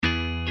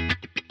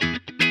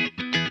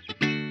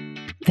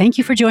Thank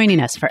you for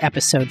joining us for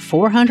episode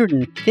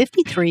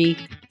 453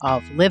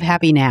 of Live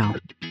Happy Now.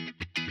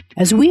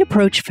 As we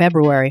approach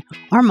February,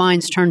 our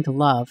minds turn to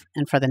love,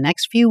 and for the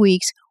next few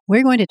weeks,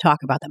 we're going to talk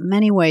about the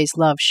many ways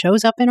love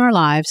shows up in our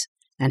lives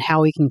and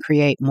how we can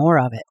create more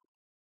of it.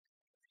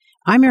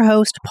 I'm your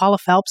host, Paula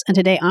Felps, and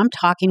today I'm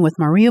talking with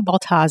Maria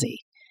Baltazzi.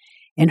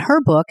 In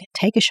her book,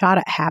 Take a Shot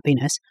at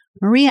Happiness,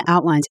 Maria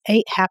outlines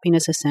 8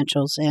 happiness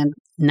essentials, and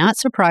not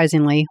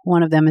surprisingly,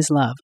 one of them is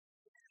love.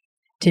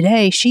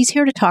 Today, she's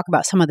here to talk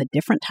about some of the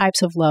different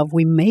types of love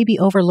we may be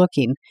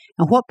overlooking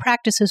and what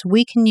practices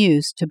we can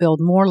use to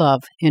build more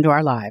love into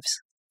our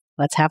lives.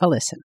 Let's have a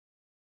listen.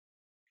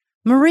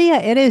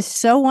 Maria, it is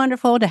so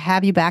wonderful to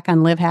have you back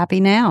on Live Happy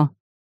Now.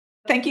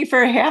 Thank you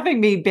for having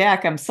me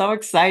back. I'm so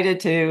excited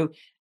to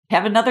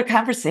have another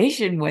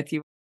conversation with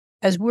you.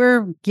 As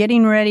we're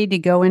getting ready to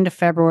go into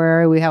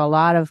February, we have a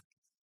lot of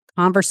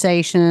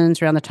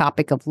conversations around the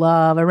topic of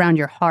love, around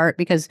your heart,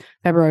 because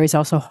February is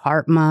also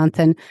Heart Month,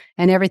 and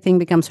everything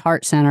becomes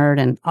heart-centered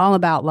and all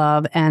about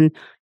love. And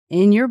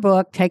in your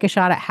book, Take a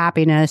Shot at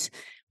Happiness,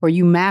 where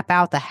you map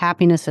out the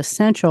happiness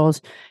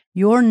essentials,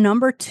 your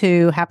number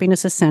 2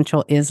 happiness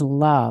essential is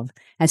love.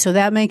 And so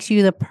that makes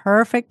you the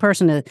perfect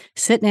person to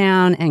sit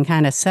down and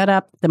kind of set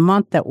up the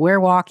month that we're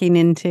walking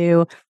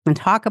into and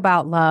talk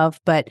about love.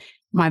 But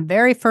my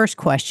very first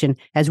question,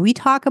 as we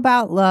talk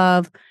about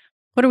love,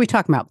 what are we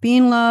talking about?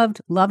 Being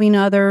loved, loving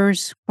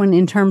others, when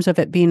in terms of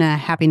it being a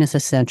happiness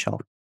essential?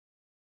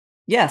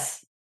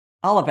 Yes,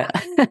 all of it.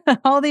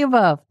 All of the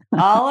above.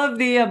 All of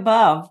the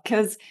above,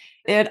 because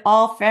it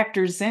all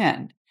factors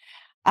in.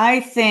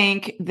 I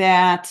think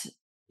that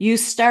you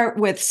start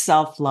with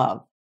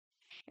self-love.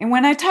 And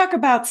when I talk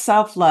about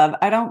self-love,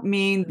 I don't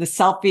mean the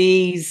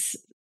selfies,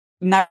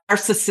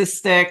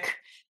 narcissistic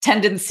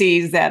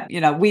tendencies that,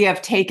 we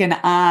have taken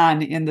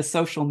on in the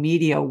social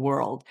media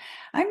world.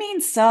 I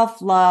mean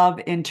self-love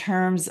in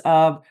terms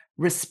of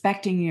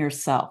respecting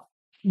yourself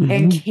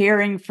and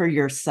caring for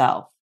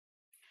yourself.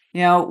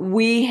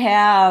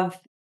 There's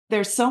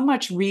so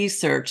much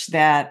research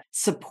that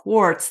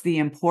supports the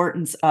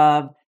importance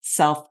of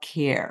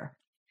self-care.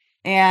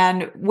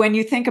 And when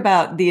you think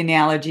about the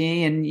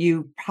analogy, and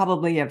you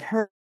probably have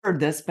heard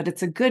this, but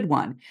it's a good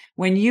one.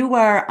 When you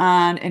are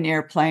on an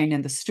airplane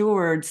and the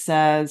steward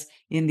says,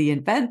 in the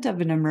event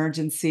of an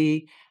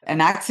emergency, an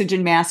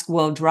oxygen mask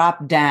will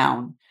drop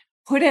down.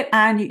 Put it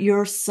on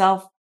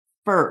yourself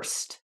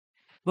first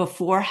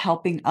before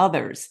helping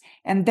others.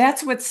 And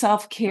that's what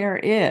self-care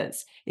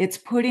is. It's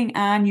putting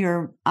on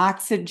your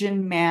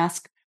oxygen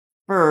mask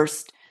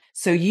first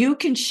so you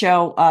can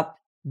show up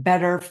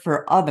better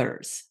for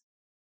others.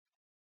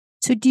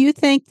 So do you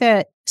think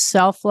that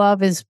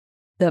self-love is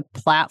the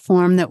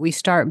platform that we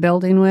start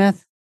building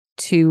with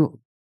to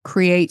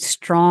create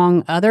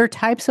strong other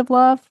types of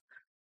love?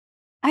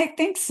 I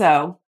think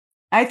so.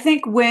 I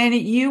think when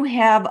you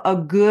have a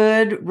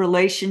good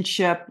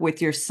relationship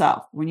with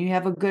yourself, when you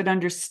have a good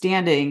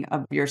understanding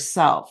of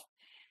yourself,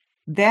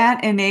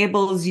 that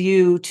enables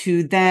you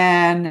to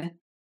then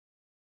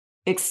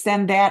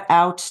extend that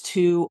out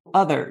to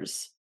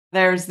others.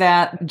 There's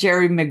that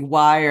Jerry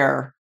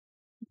Maguire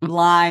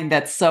line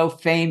that's so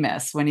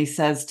famous when he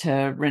says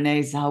to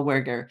Renee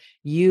Zellweger,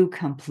 "You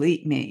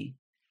complete me."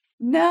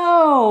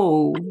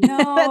 No,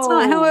 That's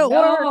not how it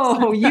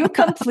works. You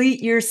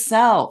complete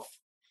yourself.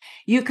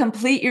 You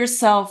complete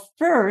yourself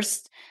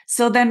first.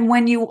 So then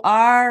when you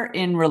are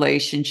in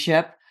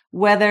relationship,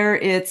 whether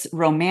it's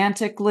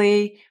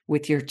romantically,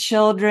 with your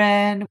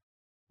children,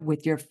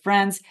 with your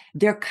friends,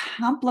 they're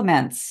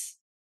complements.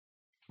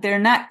 They're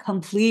not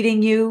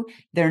completing you.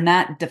 They're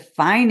not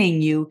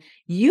defining you.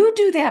 You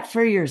do that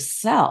for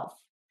yourself.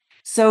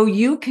 So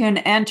you can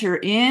enter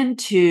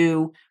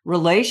into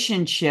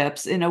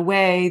relationships in a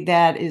way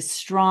that is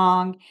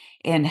strong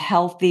and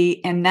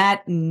healthy and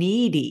not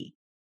needy.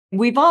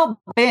 We've all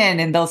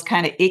been in those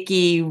kind of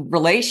icky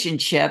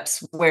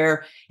relationships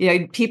where,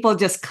 people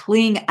just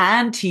cling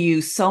on to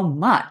you so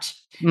much.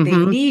 They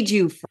need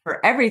you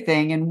for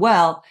everything. And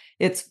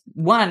it's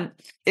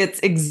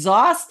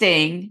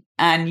exhausting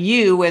on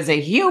you as a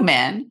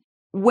human.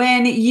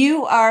 When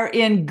you are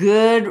in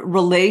good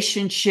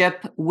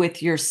relationship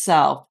with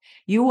yourself,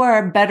 you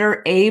are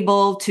better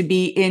able to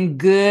be in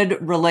good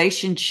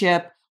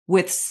relationship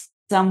with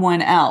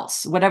someone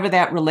else, whatever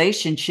that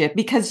relationship,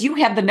 because you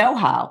have the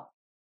know-how.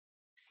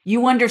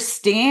 You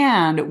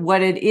understand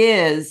what it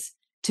is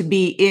to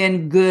be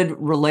in good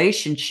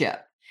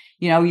relationship.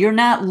 You're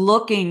not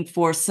looking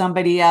for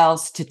somebody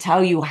else to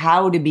tell you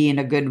how to be in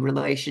a good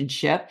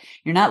relationship.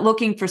 You're not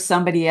looking for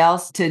somebody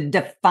else to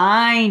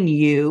define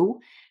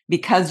you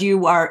because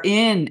you are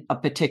in a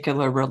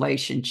particular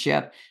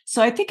relationship.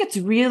 So I think it's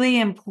really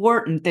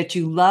important that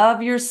you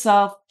love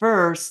yourself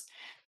first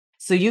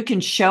so you can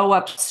show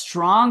up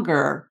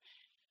stronger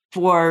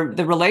for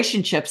the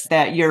relationships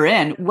that you're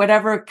in,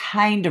 whatever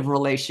kind of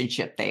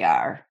relationship they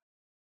are.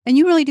 And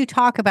you really do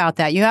talk about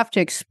that. You have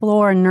to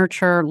explore and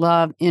nurture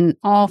love in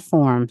all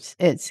forms.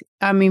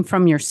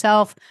 From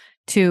yourself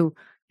to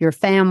your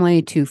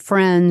family, to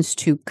friends,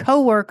 to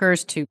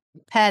coworkers, to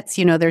pets.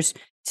 There's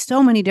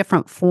so many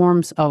different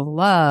forms of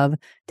love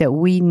that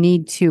we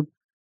need to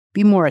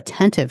be more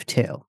attentive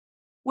to.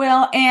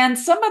 Well, and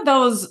some of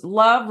those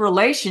love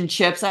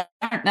relationships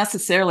aren't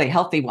necessarily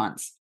healthy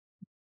ones.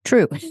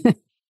 True.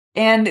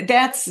 And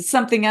that's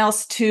something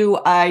else to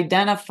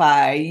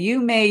identify.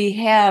 You may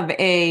have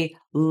a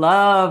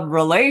love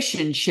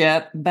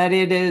relationship, but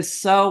it is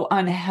so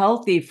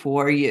unhealthy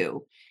for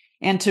you.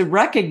 And to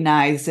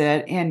recognize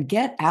it and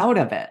get out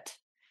of it.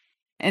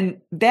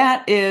 And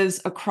that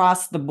is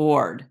across the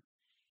board.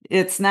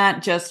 It's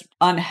not just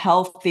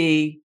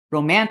unhealthy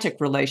romantic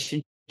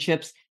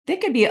relationships. They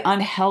could be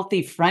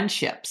unhealthy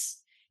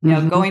friendships.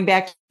 Going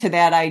back to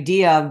that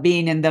idea of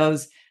being in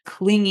those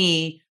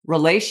clingy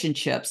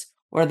relationships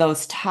or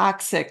those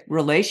toxic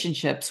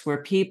relationships where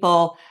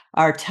people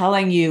are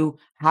telling you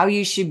how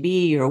you should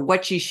be or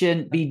what you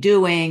shouldn't be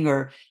doing,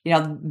 or,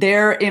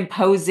 they're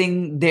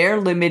imposing their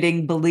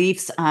limiting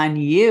beliefs on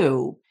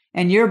you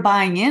and you're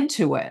buying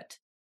into it.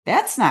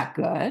 That's not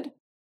good.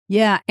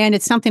 Yeah. And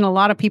it's something a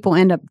lot of people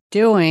end up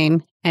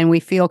doing. And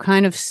we feel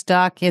kind of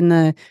stuck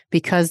in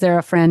because they're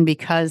a friend,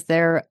 because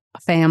they're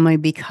a family,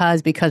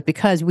 because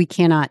we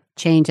cannot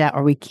change that,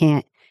 or we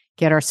can't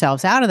get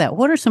ourselves out of that.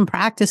 What are some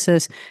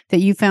practices that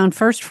you found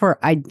first for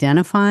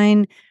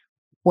identifying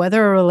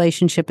whether a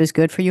relationship is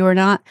good for you or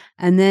not?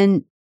 And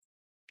then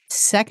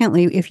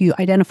secondly, if you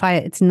identify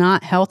it's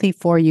not healthy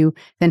for you,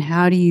 then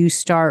how do you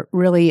start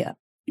really,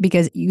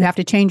 because you have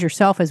to change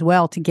yourself as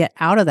well to get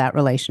out of that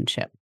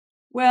relationship?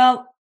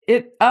 Well,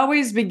 it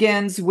always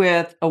begins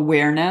with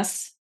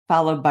awareness,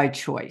 followed by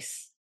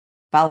choice,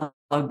 followed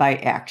by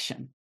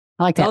action.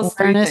 I like that. Those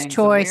three Awareness, things.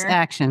 choice,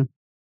 action.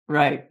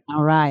 Right.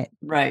 All right.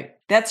 Right.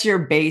 That's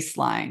your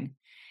baseline.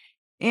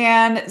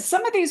 And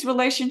some of these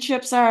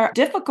relationships are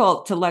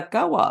difficult to let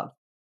go of.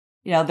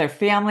 They're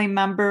family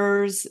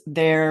members,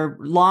 they're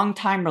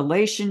longtime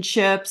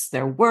relationships,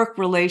 they're work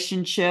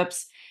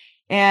relationships.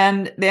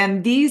 And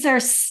then these are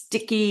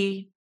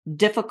sticky,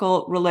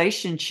 difficult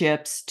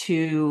relationships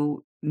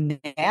to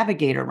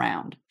navigate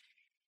around.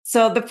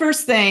 So the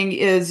first thing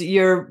is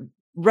you're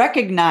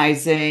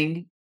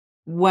recognizing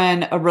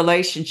when a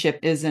relationship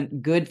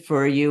isn't good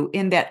for you,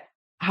 in that,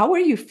 how are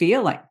you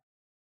feeling?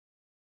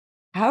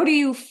 How do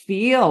you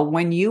feel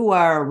when you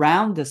are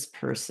around this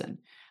person?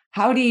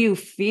 How do you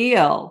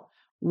feel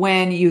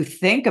when you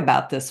think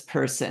about this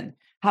person?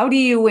 How do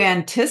you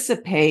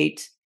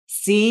anticipate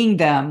seeing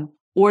them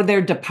or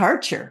their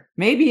departure?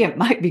 Maybe it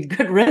might be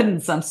good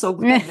riddance. I'm so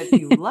glad that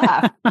you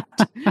left.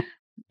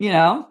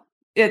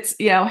 It's,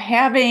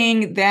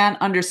 having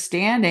that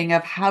understanding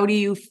of how do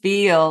you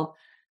feel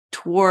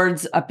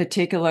towards a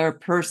particular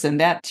person.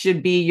 That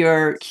should be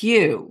your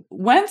cue.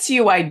 Once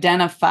you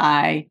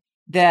identify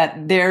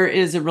that there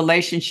is a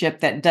relationship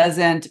that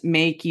doesn't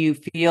make you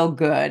feel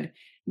good,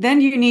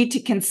 then you need to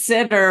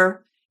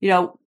consider,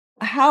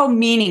 how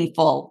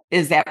meaningful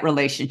is that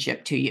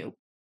relationship to you?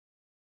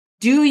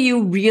 Do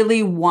you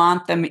really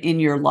want them in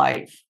your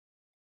life?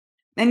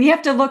 And you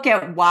have to look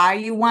at why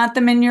you want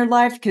them in your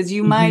life, because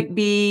you might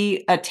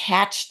be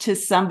attached to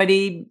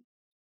somebody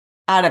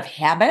out of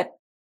habit.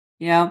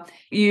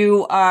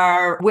 You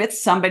are with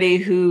somebody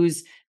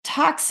who's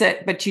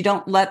toxic, but you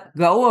don't let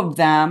go of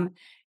them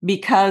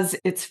because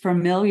it's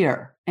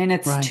familiar and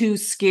it's too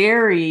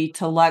scary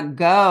to let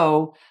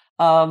go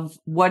of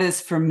what is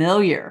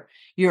familiar.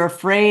 You're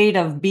afraid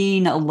of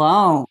being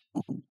alone.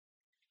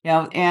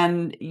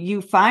 And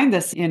you find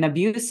this in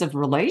abusive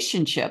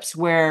relationships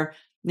where,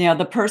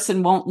 the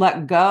person won't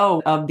let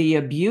go of the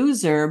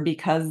abuser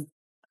because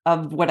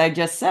of what I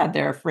just said.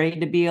 They're afraid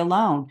to be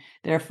alone.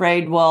 They're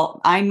afraid, well,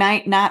 I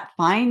might not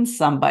find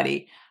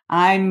somebody.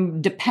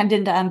 I'm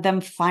dependent on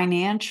them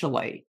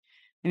financially.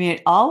 I mean,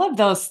 all of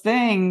those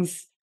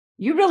things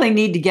you really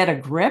need to get a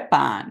grip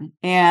on.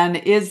 And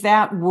is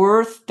that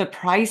worth the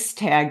price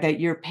tag that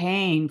you're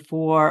paying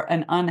for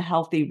an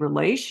unhealthy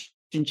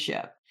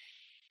relationship?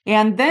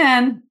 And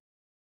then,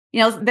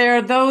 there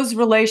are those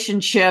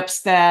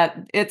relationships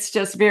that it's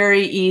just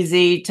very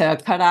easy to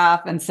cut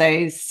off and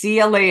say, see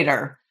you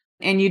later,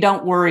 and you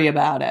don't worry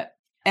about it.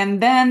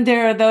 And then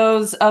there are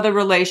those other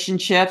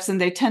relationships,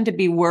 and they tend to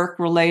be work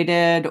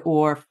related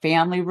or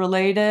family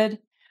related,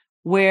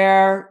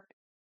 where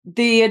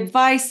the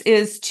advice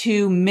is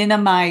to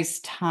minimize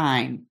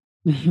time.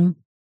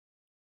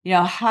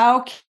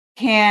 How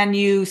can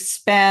you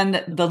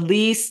spend the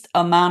least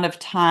amount of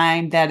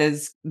time that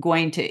is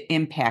going to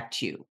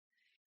impact you?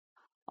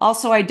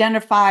 Also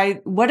identify,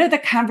 what are the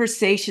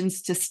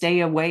conversations to stay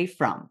away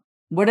from?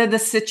 What are the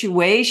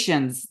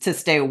situations to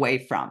stay away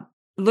from?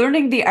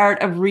 Learning the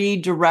art of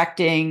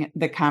redirecting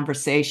the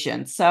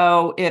conversation.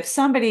 So if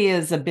somebody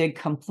is a big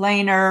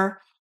complainer,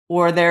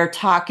 or they're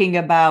talking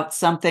about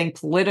something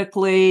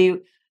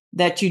politically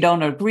that you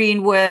don't agree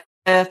with,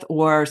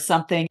 or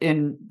something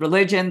in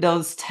religion,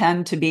 those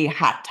tend to be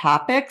hot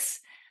topics.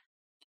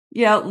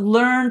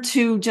 Learn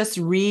to just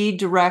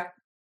redirect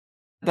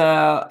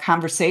the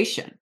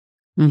conversation.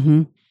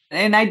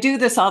 And I do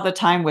this all the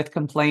time with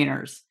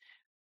complainers.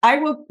 I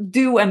will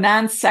do a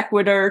non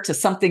sequitur to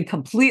something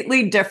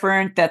completely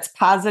different that's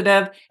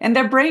positive, and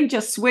their brain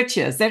just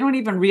switches. They don't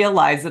even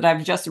realize that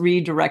I've just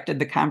redirected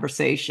the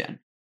conversation.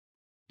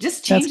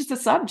 Just change the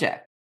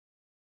subject.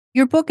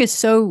 Your book is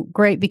so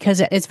great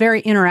because it's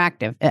very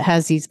interactive. It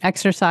has these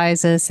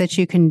exercises that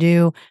you can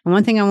do. And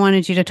one thing I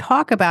wanted you to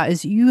talk about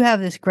is you have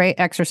this great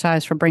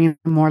exercise for bringing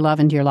more love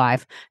into your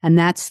life, and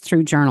that's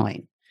through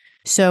journaling.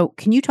 So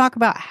can you talk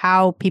about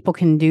how people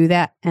can do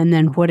that and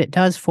then what it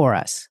does for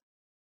us?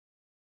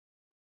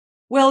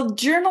 Well,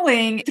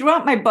 journaling,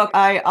 throughout my book,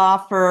 I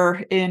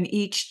offer in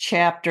each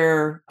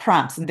chapter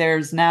prompts.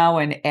 There's now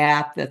an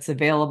app that's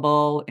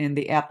available in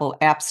the Apple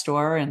App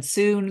Store and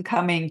soon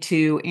coming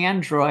to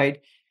Android,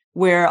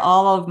 where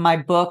all of my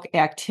book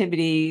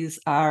activities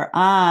are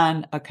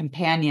on a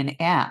companion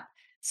app.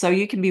 So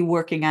you can be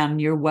working on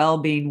your well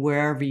being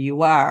wherever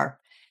you are.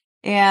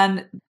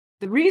 And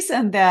the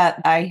reason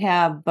that I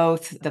have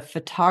both the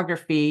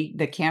photography,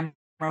 the camera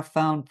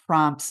phone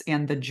prompts,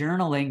 and the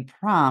journaling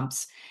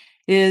prompts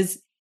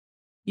is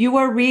you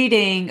are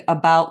reading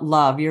about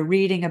love. You're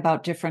reading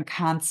about different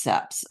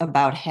concepts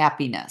about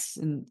happiness.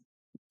 And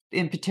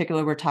in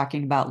particular, we're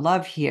talking about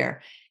love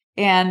here.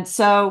 And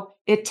so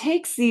it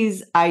takes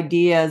these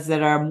ideas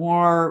that are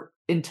more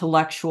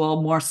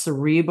intellectual, more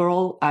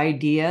cerebral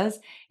ideas.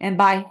 And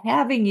by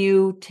having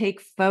you take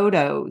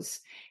photos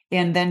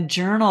and then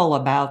journal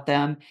about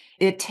them,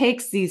 it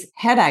takes these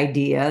head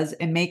ideas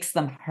and makes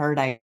them heart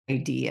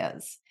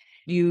ideas.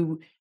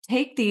 You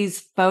take these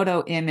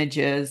photo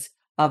images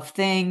of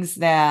things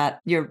that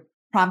you're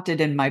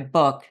prompted in my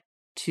book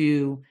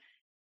to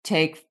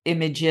take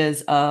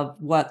images of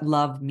what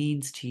love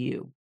means to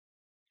you.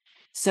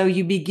 So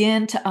you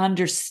begin to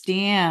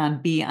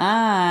understand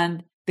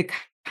beyond the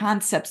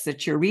concepts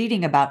that you're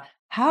reading about,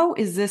 how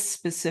is this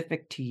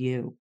specific to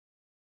you?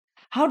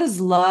 How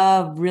does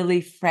love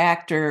really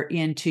factor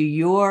into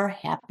your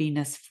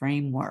happiness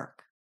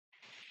framework?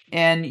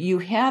 And you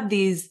have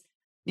these,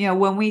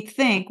 when we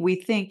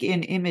think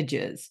in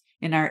images,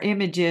 and our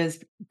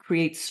images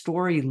create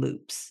story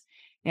loops.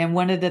 And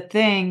one of the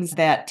things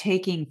that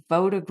taking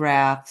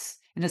photographs,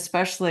 and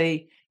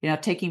especially,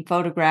 taking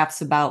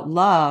photographs about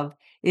love,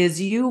 is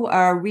you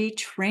are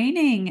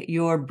retraining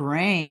your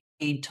brain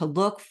to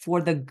look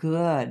for the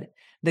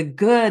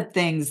good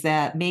things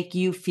that make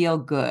you feel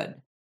good,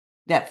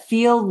 that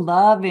feel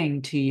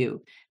loving to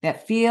you,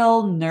 that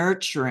feel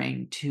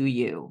nurturing to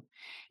you.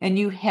 And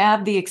you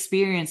have the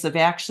experience of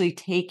actually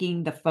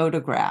taking the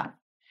photograph,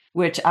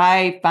 which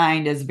I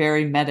find is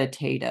very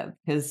meditative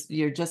because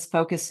you're just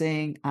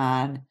focusing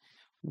on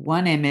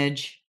one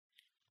image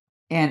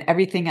and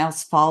everything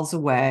else falls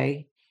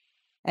away.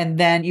 And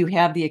then you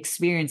have the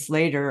experience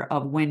later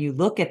of when you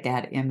look at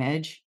that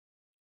image,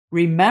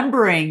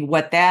 remembering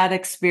what that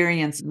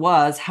experience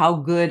was, how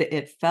good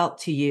it felt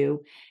to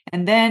you.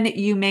 And then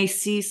you may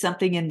see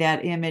something in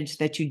that image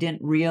that you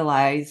didn't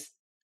realize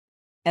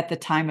at the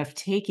time of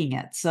taking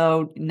it.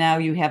 So now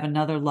you have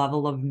another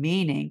level of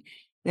meaning.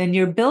 Then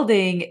you're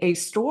building a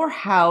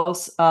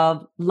storehouse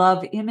of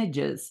love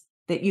images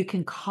that you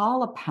can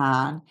call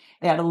upon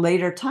at a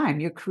later time.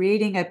 You're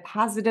creating a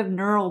positive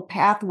neural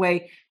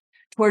pathway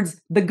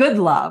towards the good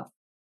love,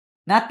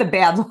 not the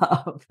bad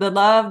love, the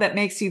love that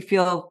makes you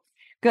feel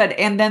good.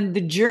 And then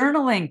the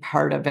journaling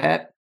part of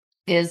it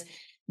is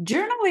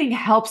journaling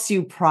helps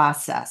you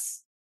process.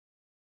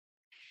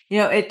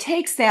 It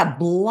takes that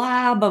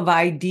blob of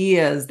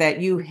ideas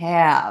that you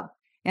have,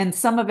 and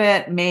some of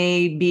it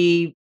may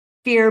be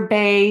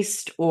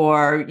fear-based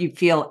or you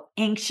feel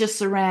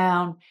anxious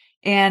around,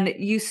 and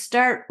you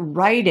start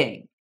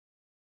writing,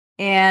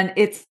 and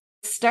it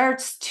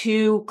starts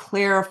to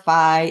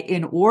clarify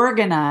and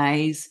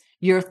organize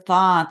your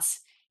thoughts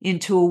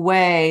into a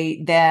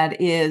way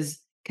that is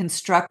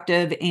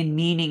constructive and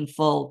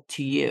meaningful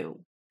to you.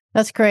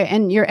 That's great.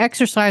 And your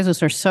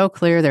exercises are so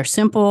clear. They're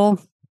simple,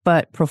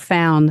 but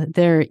profound.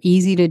 They're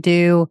easy to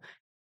do,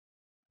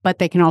 but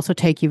they can also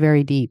take you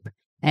very deep.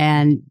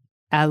 And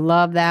I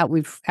love that.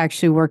 We've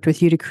actually worked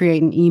with you to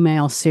create an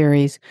email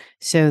series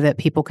so that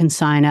people can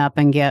sign up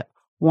and get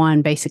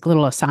one basic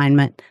little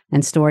assignment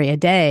and story a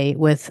day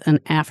with an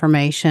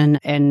affirmation.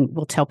 And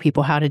we'll tell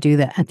people how to do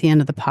that at the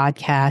end of the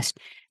podcast.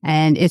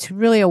 And it's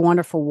really a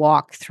wonderful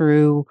walk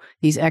through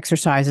these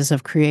exercises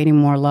of creating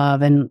more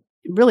love and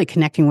really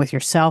connecting with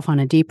yourself on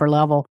a deeper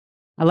level.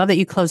 I love that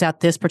you close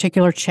out this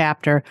particular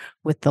chapter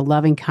with the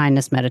loving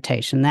kindness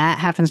meditation. That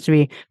happens to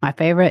be my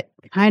favorite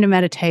kind of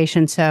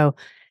meditation. So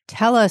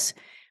tell us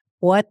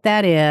what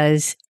that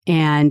is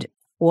and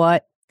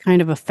what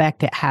kind of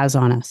effect it has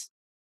on us.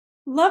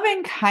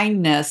 Loving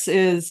kindness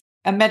is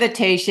a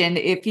meditation.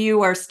 If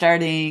you are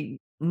starting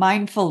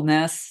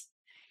mindfulness,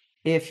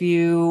 if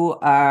you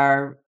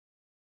are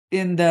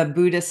in the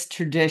Buddhist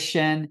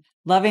tradition,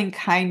 loving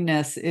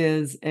kindness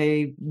is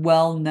a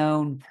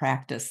well-known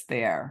practice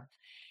there.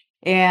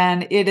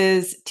 And it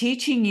is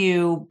teaching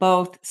you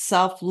both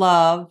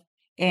self-love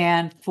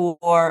and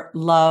for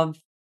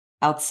love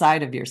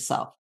outside of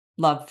yourself,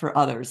 love for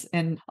others.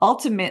 And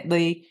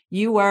ultimately,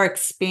 you are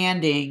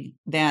expanding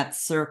that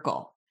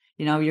circle.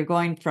 You're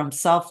going from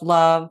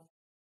self-love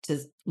to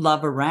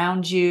love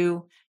around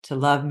you, to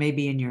love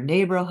maybe in your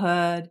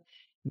neighborhood,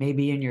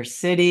 maybe in your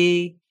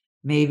city,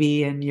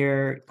 maybe in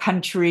your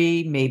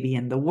country, maybe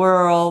in the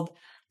world.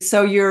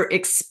 So you're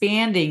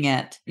expanding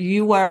it.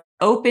 You are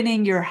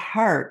opening your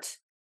heart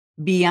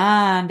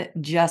beyond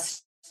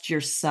just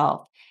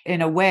yourself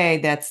in a way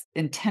that's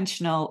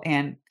intentional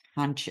and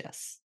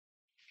conscious.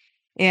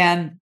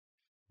 And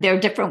there are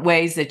different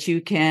ways that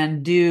you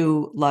can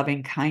do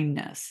loving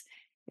kindness.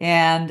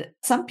 And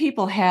some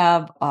people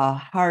have a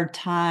hard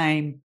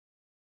time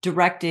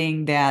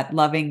directing that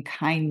loving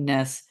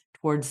kindness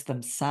towards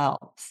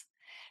themselves.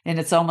 And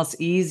it's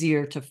almost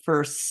easier to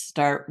first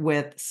start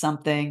with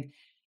something,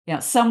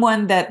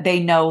 someone that they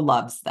know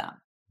loves them.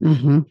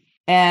 Mm-hmm.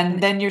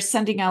 And then you're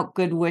sending out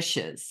good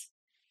wishes.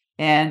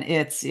 And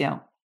it's,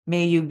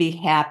 may you be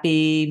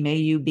happy, may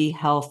you be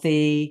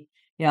healthy.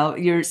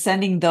 You're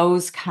sending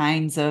those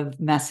kinds of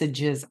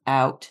messages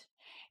out.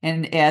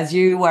 And as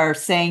you are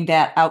saying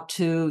that out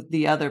to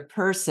the other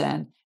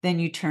person, then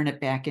you turn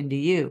it back into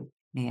you.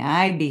 May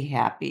I be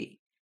happy.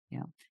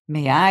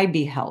 May I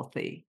be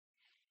healthy.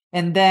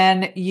 And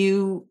then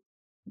you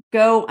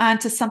go on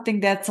to something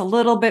that's a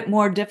little bit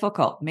more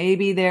difficult.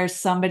 Maybe there's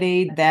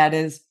somebody that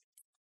is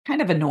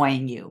kind of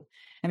annoying you.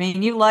 I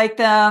mean, you like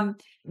them,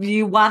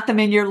 you want them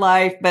in your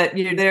life, but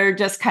they're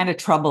just kind of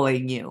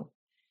troubling you.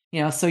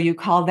 So you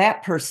call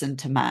that person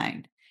to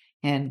mind,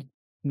 and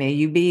may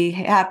you be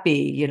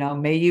happy,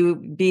 may you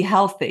be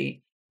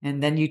healthy.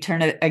 And then you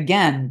turn it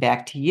again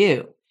back to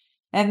you.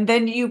 And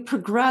then you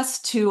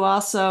progress to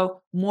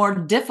also more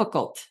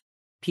difficult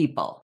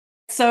people.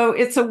 So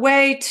it's a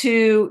way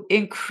to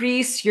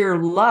increase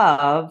your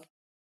love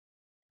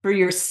for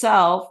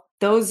yourself,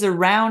 those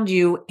around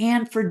you,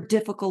 and for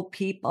difficult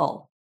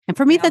people. And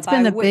for me, that's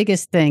been the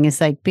biggest thing,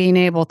 is like being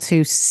able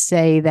to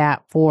say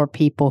that for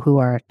people who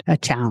are a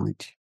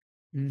challenge.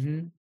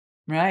 Mm-hmm.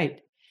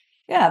 Right.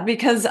 Yeah,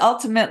 because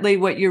ultimately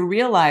what you're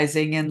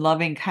realizing in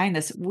loving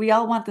kindness, we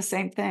all want the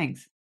same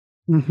things.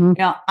 Mm-hmm.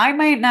 I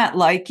might not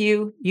like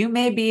you. You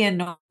may be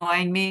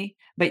annoying me,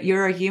 but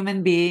you're a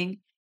human being.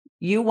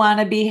 You want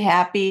to be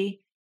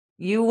happy.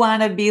 You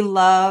want to be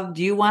loved.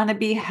 You want to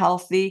be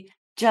healthy,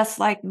 just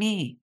like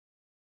me.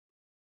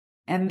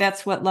 And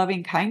that's what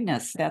loving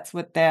kindness, that's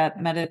what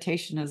that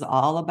meditation is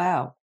all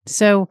about.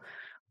 So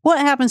what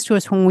happens to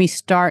us when we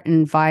start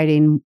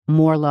inviting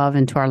more love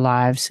into our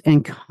lives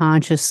and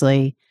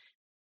consciously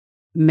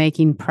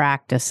making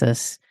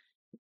practices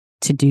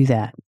to do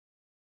that?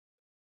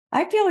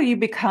 I feel you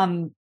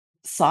become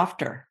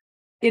softer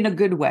in a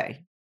good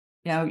way.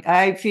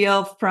 I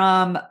feel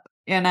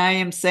and I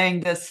am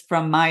saying this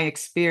from my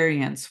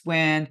experience,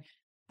 when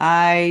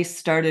I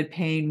started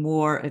paying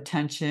more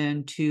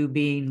attention to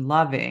being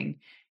loving,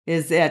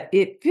 is that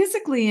it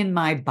physically in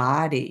my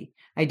body,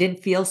 I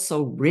didn't feel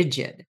so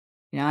rigid.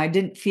 I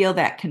didn't feel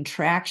that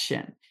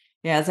contraction.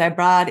 As I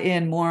brought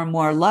in more and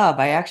more love,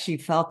 I actually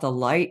felt a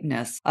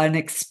lightness, an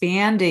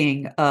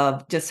expanding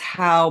of just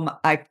how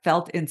I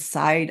felt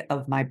inside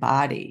of my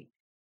body.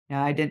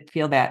 I didn't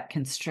feel that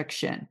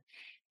constriction.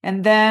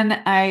 And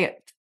then I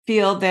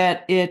feel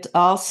that it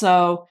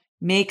also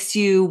makes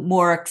you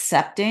more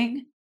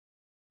accepting.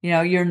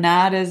 You're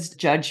not as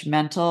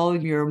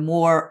judgmental, you're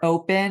more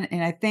open.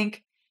 And I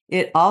think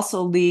it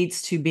also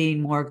leads to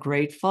being more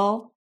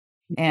grateful,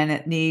 and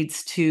it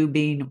needs to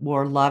be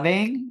more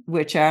loving,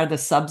 which are the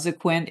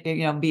subsequent,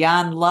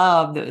 beyond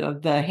love,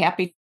 the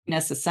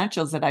happiness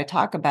essentials that I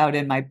talk about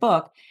in my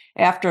book.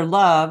 After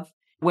love,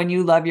 when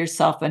you love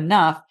yourself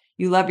enough,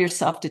 you love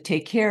yourself to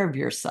take care of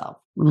yourself.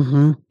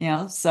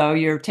 Mm-hmm. So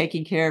you're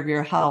taking care of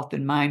your health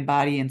and mind,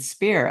 body, and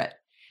spirit.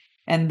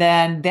 And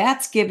then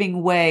that's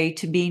giving way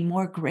to being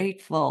more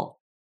grateful,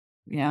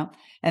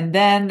 and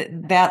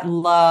then that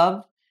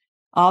love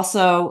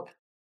also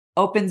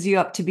opens you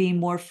up to being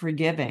more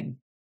forgiving.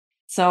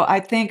 So I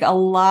think a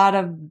lot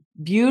of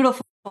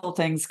beautiful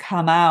things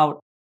come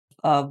out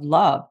of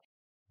love.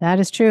 That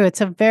is true.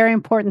 It's a very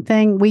important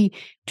thing. We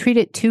treat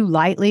it too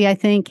lightly, I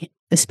think,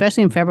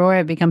 especially in February.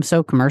 It becomes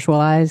so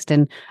commercialized.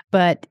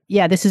 But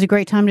yeah, this is a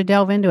great time to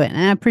delve into it. And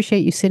I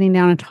appreciate you sitting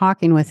down and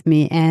talking with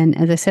me. And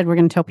as I said, we're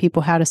going to tell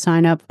people how to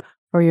sign up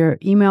for your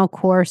email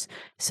course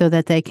so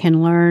that they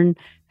can learn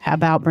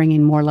about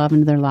bringing more love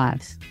into their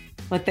lives.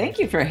 Well, thank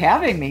you for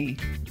having me.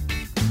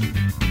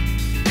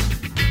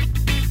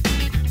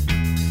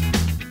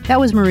 That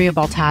was Maria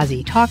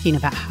Baltazzi talking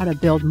about how to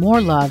build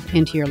more love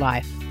into your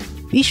life.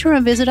 Be sure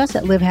and visit us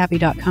at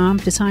livehappy.com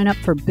to sign up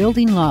for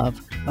Building Love,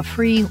 a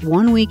free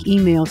 1-week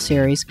email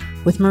series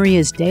with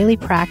Maria's daily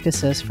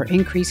practices for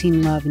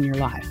increasing love in your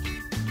life.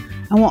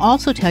 And we'll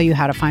also tell you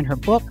how to find her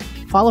book,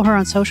 follow her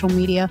on social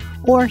media,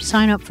 or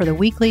sign up for the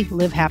weekly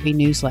Live Happy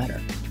newsletter.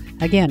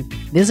 Again,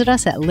 visit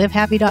us at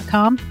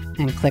livehappy.com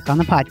and click on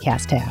the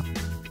podcast tab.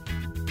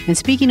 And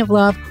speaking of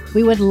love,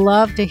 we would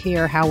love to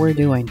hear how we're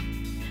doing.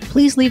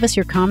 Please leave us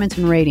your comments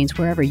and ratings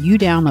wherever you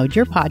download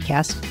your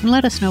podcast and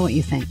let us know what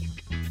you think.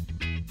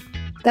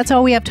 That's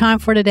all we have time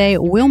for today.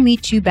 We'll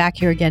meet you back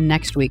here again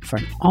next week for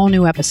an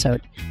all-new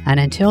episode. And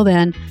until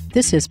then,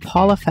 this is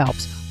Paula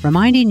Felps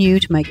reminding you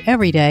to make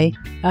every day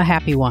a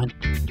happy one.